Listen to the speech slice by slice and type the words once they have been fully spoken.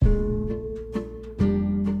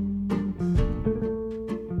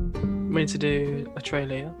me to do a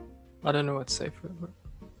trailer, yeah? I don't know what to say for it. But...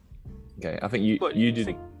 Okay, I think you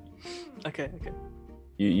do. Okay.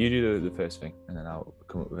 You do the first thing, and then I'll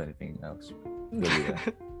come up with anything else.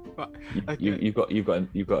 Right, you've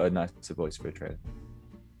got a nicer voice for a trailer.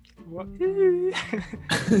 What?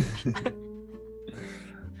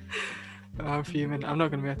 I'm fuming. I'm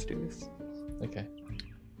not going to be able to do this. Okay.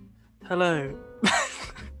 Hello.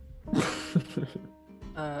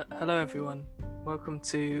 Hello, everyone. Welcome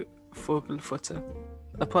to Fogle Footer,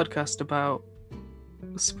 a podcast about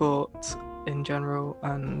sport in general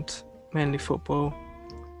and mainly football,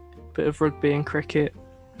 bit of rugby and cricket,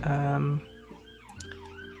 and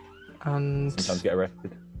sometimes get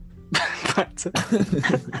arrested.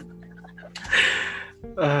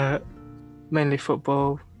 Mainly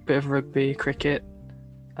football, bit of rugby, cricket,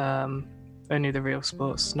 only the real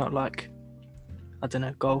sports, not like, I don't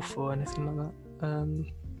know, golf or anything like that.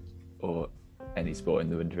 Or any sport in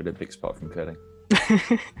the Winter Olympics apart from curling.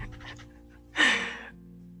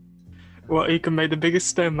 What, you can make the biggest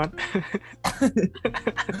snowman?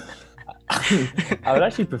 I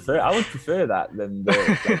would prefer that than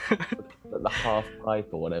the half pipe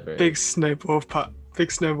or whatever. Big snowball fight.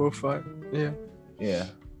 Yeah. Yeah.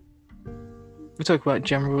 We'll talk about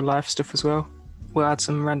general life stuff as well. We'll add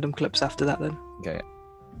some random clips after that then. Okay.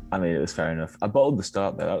 I mean, it was fair enough. I bottled the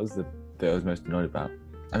start there. That was the bit I was most annoyed about.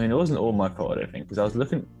 I mean, it wasn't all my fault, I don't think, because I was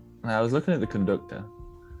looking at the conductor.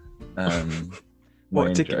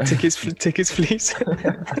 What, tickets, please?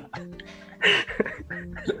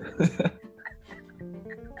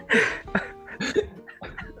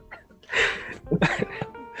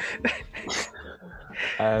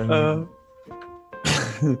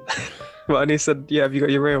 Well, and he said, yeah, have you got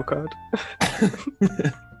your rail card?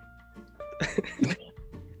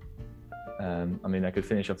 I mean, I could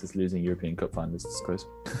finish off this losing European Cup finalists quiz.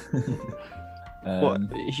 What,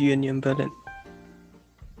 Union Berlin?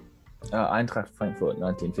 Eintracht Frankfurt,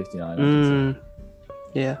 1959.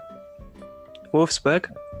 Yeah.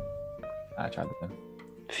 Wolfsburg? I tried them.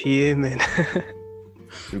 Fuming. So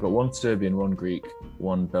we've got one Serbian, one Greek,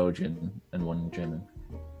 one Belgian, and one German.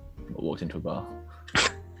 I walked into a bar.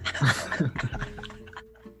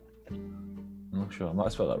 I'm not sure. I might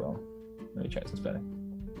have spelled that wrong. Let me check some spelling.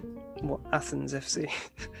 What, Athens FC?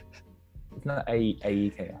 Isn't that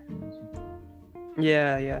AEK?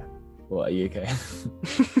 Yeah. What, AEK?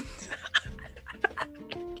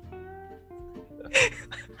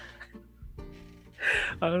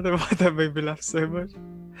 I don't know why that made me laugh so much.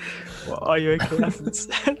 What, are you okay, Athens?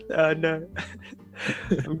 No.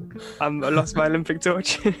 I lost my Olympic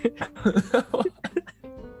torch.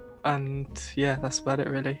 And yeah, that's about it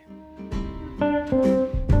really.